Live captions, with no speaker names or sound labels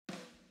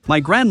My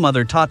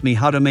grandmother taught me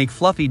how to make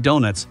fluffy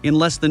donuts in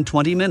less than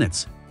 20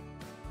 minutes.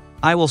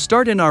 I will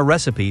start in our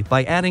recipe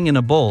by adding in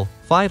a bowl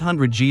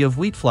 500 g of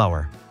wheat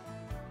flour,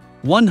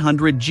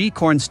 100 g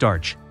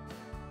cornstarch,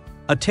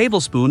 a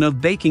tablespoon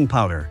of baking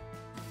powder,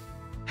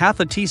 half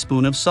a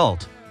teaspoon of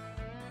salt,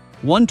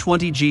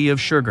 120 g of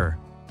sugar,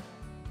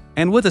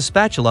 and with a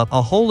spatula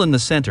a hole in the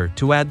center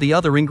to add the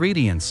other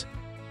ingredients.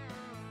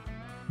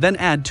 Then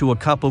add to a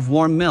cup of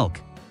warm milk,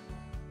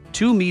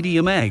 2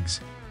 medium eggs,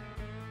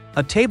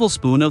 a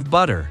tablespoon of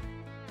butter,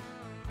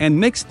 and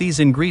mix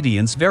these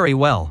ingredients very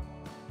well.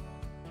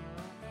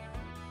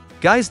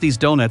 Guys, these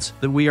donuts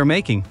that we are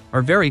making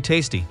are very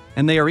tasty,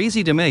 and they are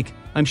easy to make.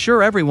 I'm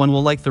sure everyone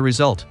will like the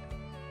result.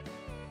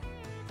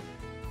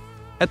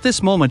 At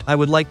this moment, I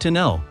would like to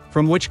know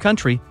from which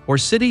country or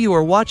city you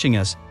are watching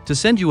us to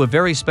send you a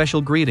very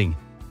special greeting.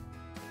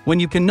 When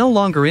you can no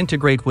longer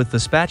integrate with the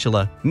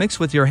spatula, mix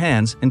with your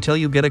hands until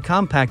you get a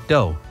compact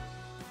dough.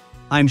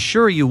 I'm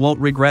sure you won't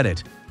regret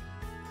it.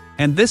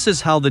 And this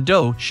is how the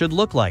dough should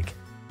look like.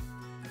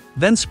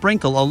 Then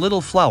sprinkle a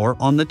little flour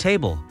on the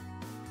table.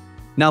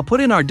 Now put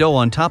in our dough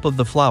on top of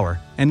the flour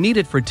and knead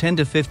it for 10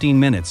 to 15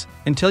 minutes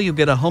until you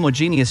get a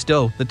homogeneous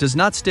dough that does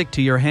not stick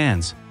to your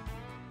hands.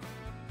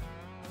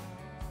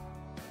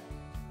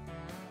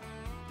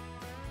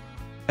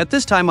 At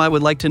this time, I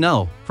would like to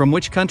know from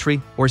which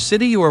country or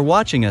city you are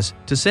watching us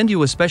to send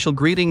you a special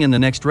greeting in the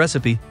next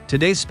recipe.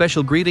 Today's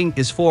special greeting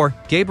is for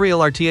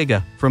Gabriel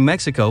Artiega from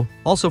Mexico,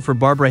 also for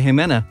Barbara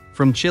Jimena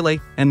from Chile,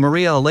 and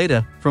Maria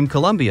Aleda from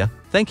Colombia.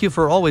 Thank you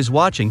for always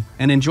watching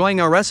and enjoying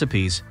our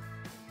recipes.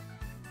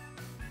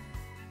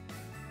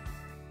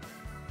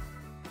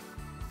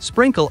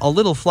 Sprinkle a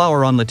little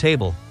flour on the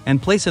table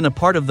and place in a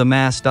part of the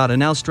mass. And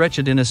now stretch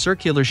it in a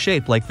circular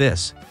shape like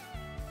this.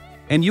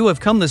 And you have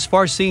come this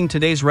far seeing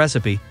today's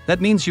recipe.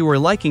 That means you are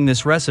liking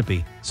this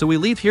recipe, so we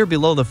leave here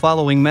below the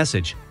following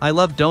message: I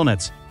love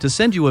donuts, to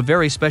send you a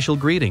very special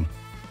greeting.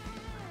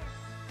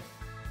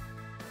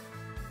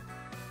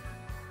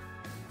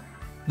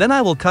 Then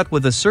I will cut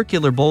with a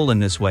circular bowl in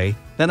this way.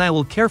 Then I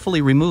will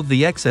carefully remove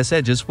the excess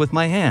edges with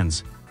my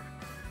hands.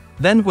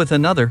 Then with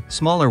another,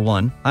 smaller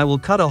one, I will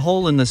cut a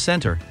hole in the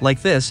center,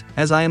 like this,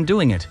 as I am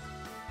doing it.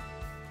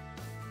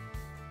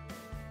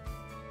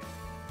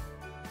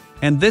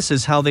 And this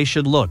is how they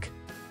should look.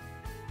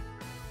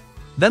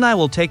 Then I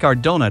will take our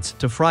donuts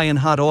to fry in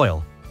hot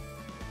oil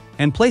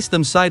and place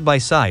them side by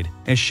side,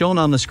 as shown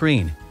on the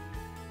screen.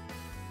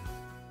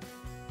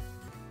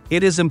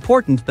 It is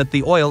important that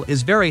the oil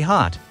is very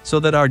hot, so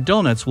that our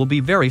donuts will be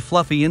very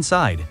fluffy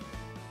inside.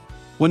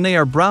 When they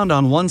are browned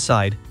on one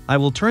side, I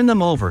will turn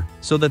them over,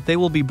 so that they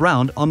will be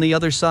browned on the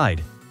other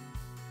side.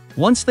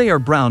 Once they are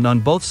browned on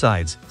both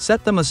sides,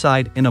 set them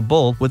aside in a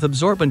bowl with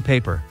absorbent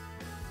paper.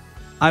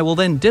 I will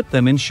then dip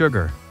them in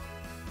sugar.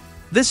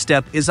 This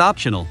step is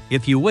optional.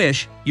 If you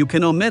wish, you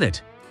can omit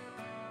it.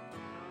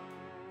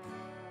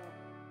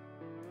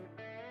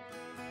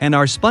 And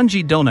our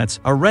spongy donuts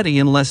are ready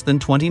in less than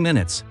 20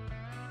 minutes.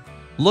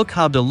 Look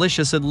how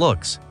delicious it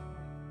looks.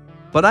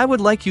 But I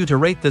would like you to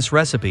rate this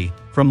recipe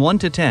from 1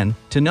 to 10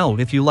 to know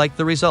if you like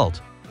the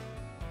result.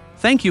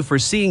 Thank you for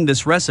seeing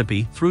this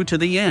recipe through to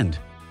the end.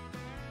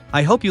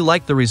 I hope you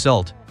like the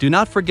result. Do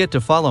not forget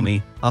to follow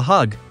me. A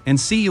hug, and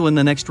see you in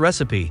the next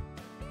recipe.